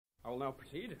will now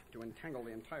proceed to entangle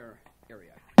the entire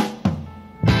area.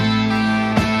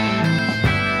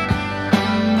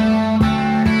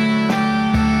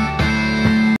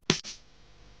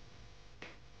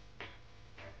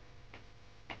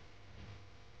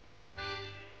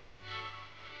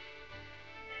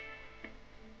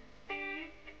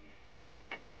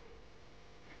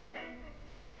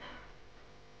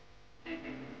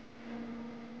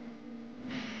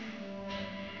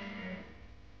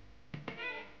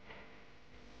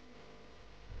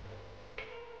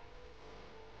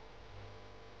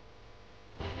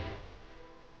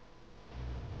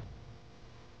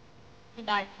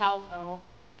 I hell no.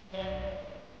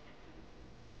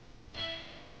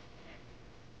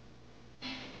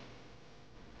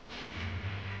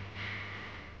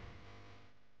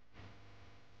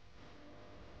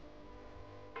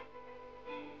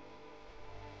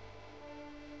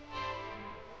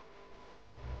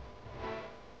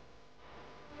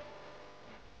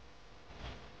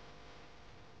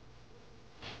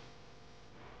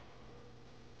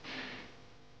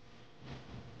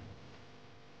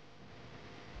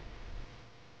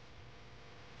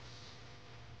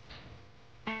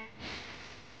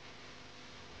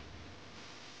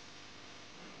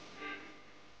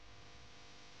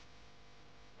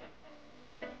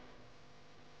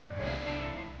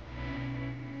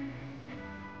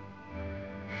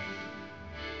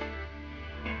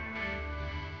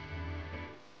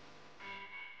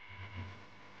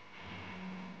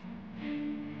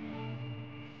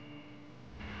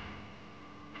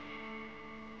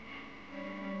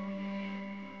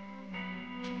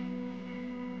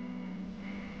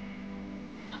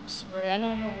 Sorry, I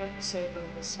don't know what to say about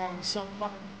this song so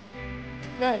far.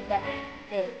 Good, bad,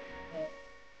 good.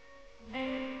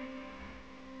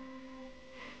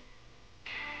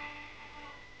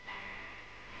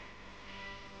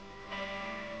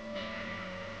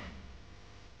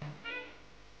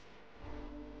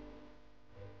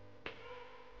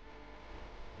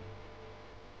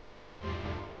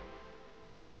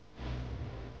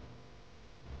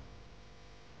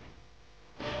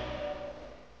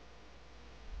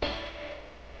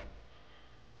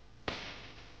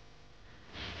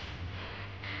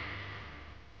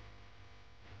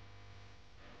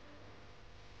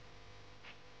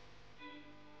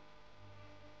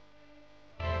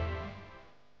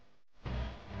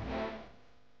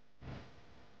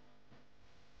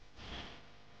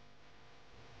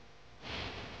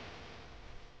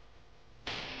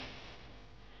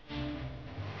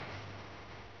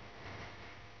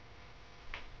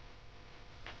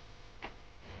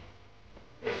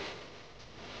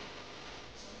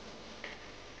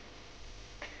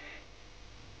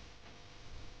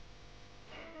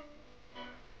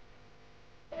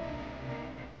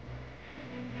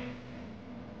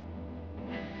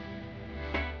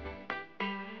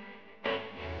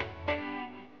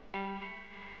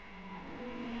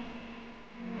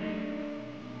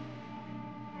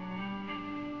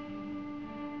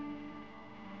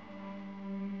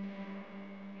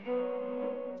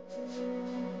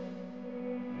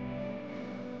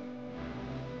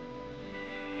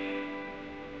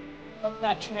 Of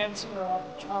that transfer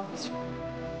of chunks.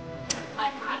 I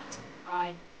had to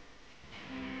cry.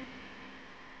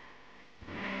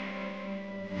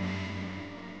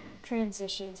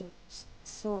 Transitions are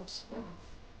so slow.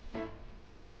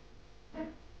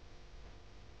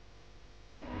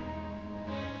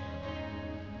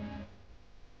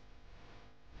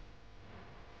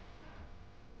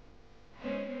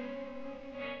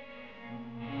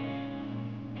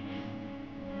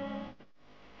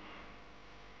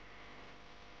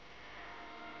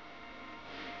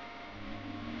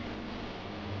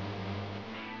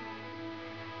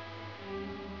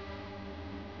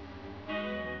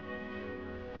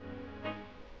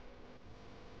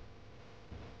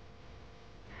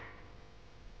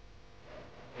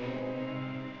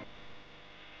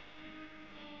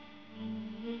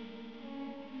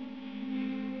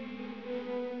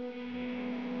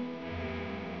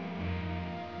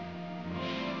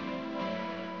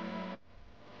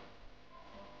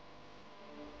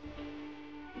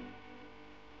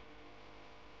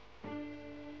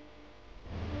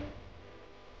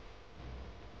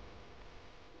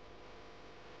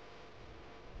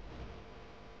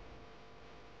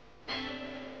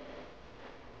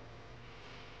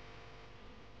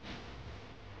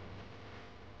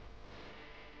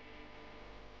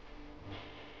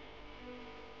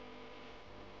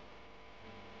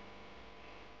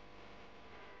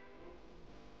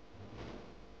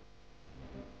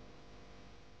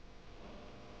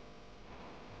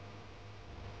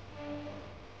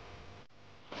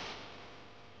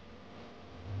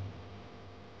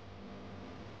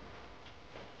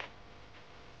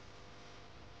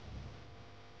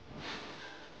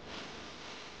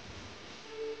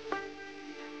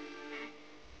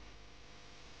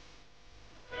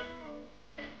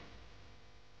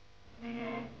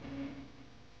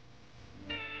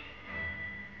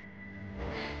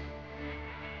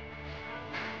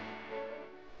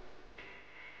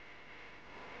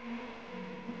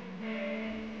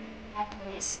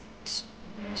 bass is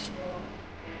really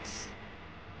nice.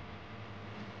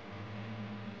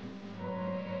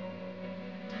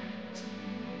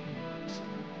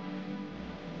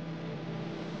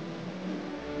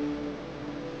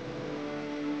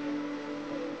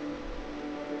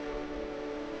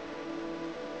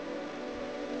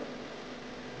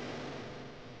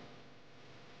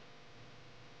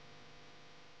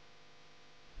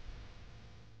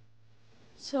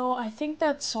 So I think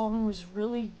that song was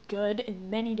really good in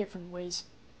many different ways.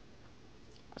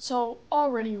 So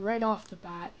already right off the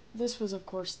bat, this was of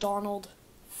course Donald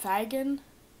Fagen,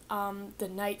 the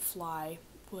Nightfly,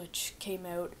 which came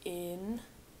out in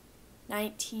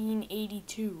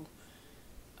 1982.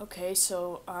 Okay,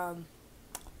 so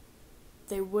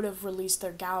they would have released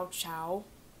their Gao Chow.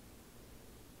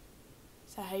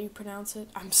 Is that how you pronounce it?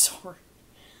 I'm sorry.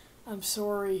 I'm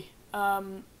sorry.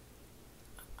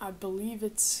 I believe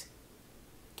it's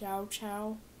Gao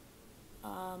Chow.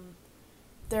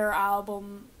 Their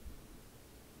album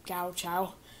Gao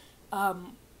Chow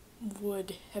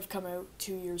would have come out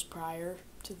 2 years prior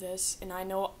to this, and I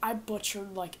know I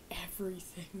butchered like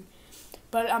everything,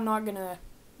 but I'm not gonna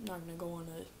go on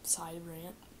a side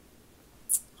rant.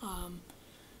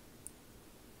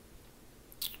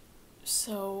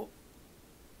 So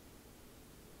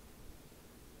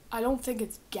I don't think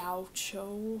it's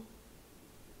Gaucho.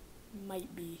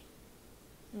 Might be.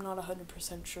 I'm not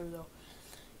 100% sure though.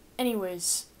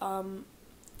 Anyways,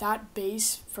 that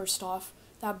bass, first off,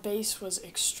 that bass was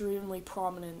extremely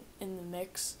prominent in the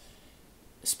mix,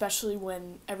 especially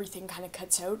when everything kind of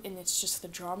cuts out and it's just the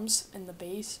drums and the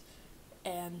bass.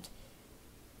 And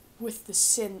with the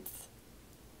synth,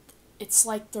 it's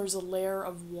like there's a layer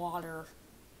of water,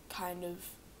 kind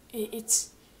of.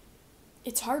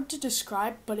 It's hard to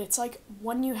describe, but it's like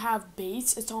when you have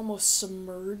bass, it's almost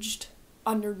submerged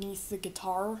underneath the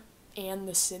guitar and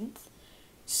the synth.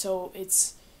 So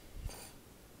it's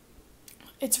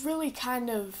really kind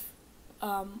of,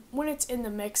 when it's in the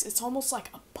mix, it's almost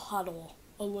like a puddle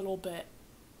a little bit.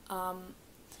 And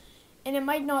it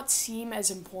might not seem as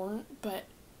important, but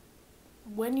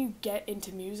when you get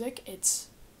into music,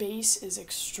 bass is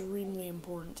extremely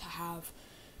important to have.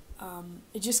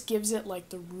 It just gives it like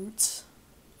the roots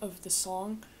of the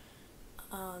song.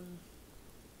 Let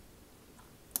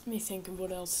me think of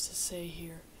what else to say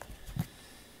here.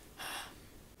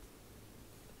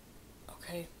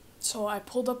 Okay, so I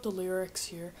pulled up the lyrics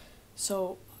here.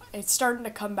 So it's starting to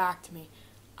come back to me.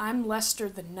 I'm Lester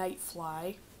the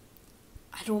Nightfly.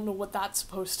 I don't know what that's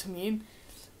supposed to mean.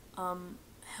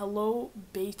 Hello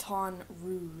Baton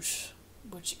Rouge,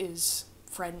 which is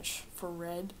French for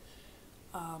red.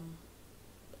 I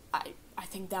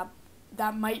think that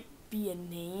might be a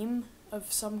name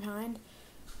of some kind,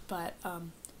 but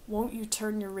won't you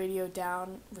turn your radio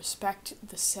down? Respect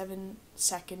the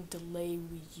 7-second delay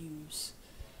we use.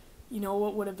 You know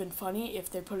what would have been funny if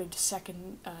they put a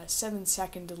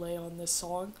 7-second delay on this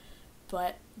song,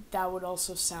 but that would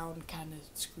also sound kind of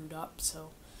screwed up.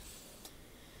 So,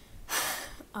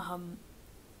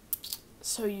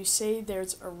 so you say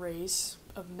there's a race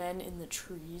of men in the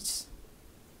trees.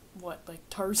 What, like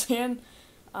Tarzan?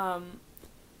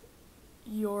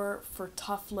 You're for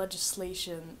tough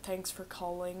legislation. Thanks for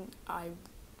calling. I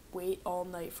wait all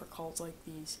night for calls like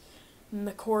these. And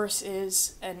the chorus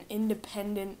is an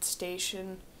independent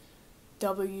station,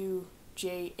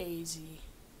 WJAZ,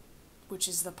 which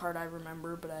is the part I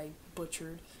remember, but I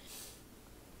butchered.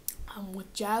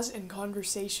 With jazz and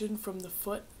conversation from the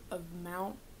foot of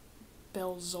Mount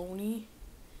Belzoni.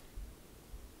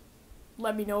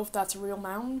 Let me know if that's a real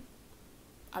mountain.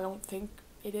 I don't think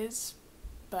it is,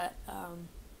 but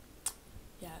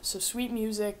yeah, so sweet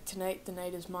music, tonight the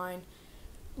night is mine,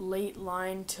 late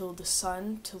line till the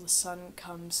sun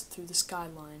comes through the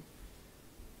skyline.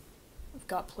 I've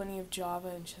got plenty of Java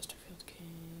and Chesterfield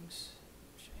Kings.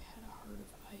 Wish I had a heart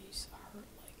of ice, a heart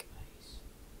like ice.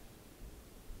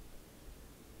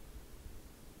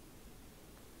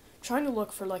 Trying to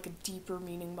look for like a deeper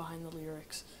meaning behind the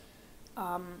lyrics.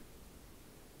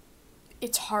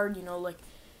 It's hard, you know, like,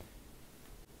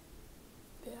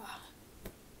 yeah,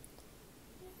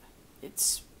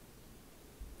 it's,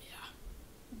 yeah,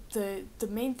 the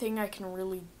main thing I can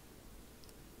really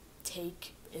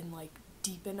take and, like,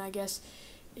 deepen, I guess,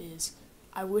 is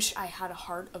I wish I had a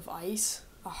heart of ice,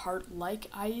 a heart like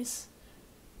ice,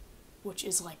 which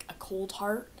is, like, a cold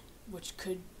heart, which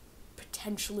could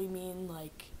potentially mean,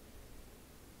 like,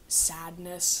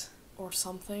 sadness or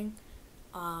something.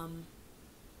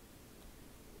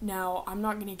 Now, I'm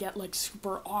not going to get, like,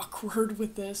 super awkward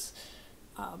with this,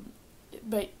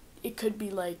 but it could be,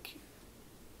 like,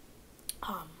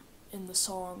 in the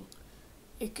song,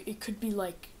 it could be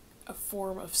like a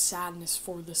form of sadness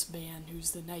for this man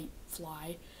who's the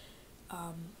Nightfly,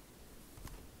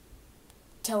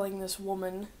 telling this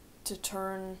woman to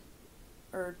turn,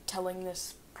 or telling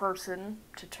this person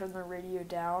to turn the radio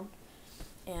down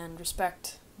and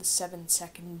respect the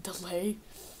 7-second delay.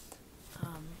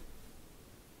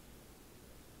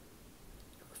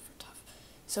 You're for tough.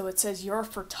 So it says you're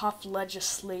for tough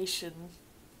legislation.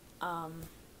 I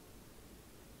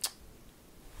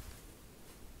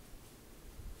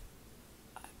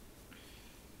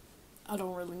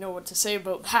don't really know what to say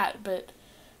about that, but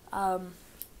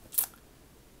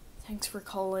thanks for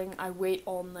calling. I wait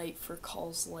all night for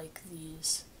calls like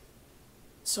these.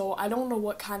 So I don't know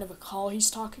what kind of a call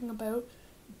he's talking about,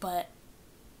 but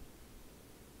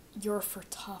you're for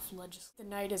tough legislation. The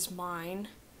night is mine.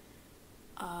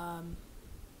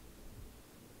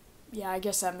 Yeah, I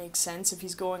guess that makes sense if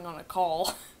he's going on a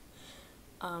call.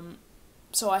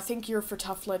 So I think you're for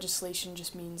tough legislation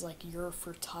just means like you're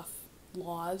for tough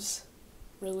laws,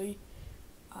 really.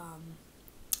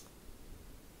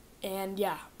 And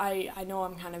yeah, I know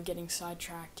I'm kind of getting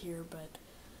sidetracked here, but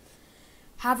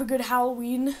have a good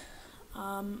Halloween.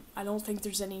 I don't think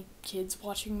there's any kids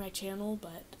watching my channel,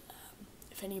 but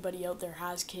if anybody out there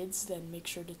has kids, then make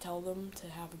sure to tell them to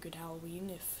have a good Halloween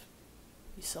if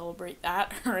you celebrate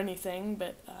that or anything.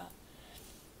 But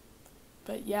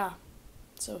yeah,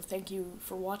 so thank you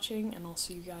for watching, and I'll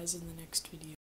see you guys in the next video.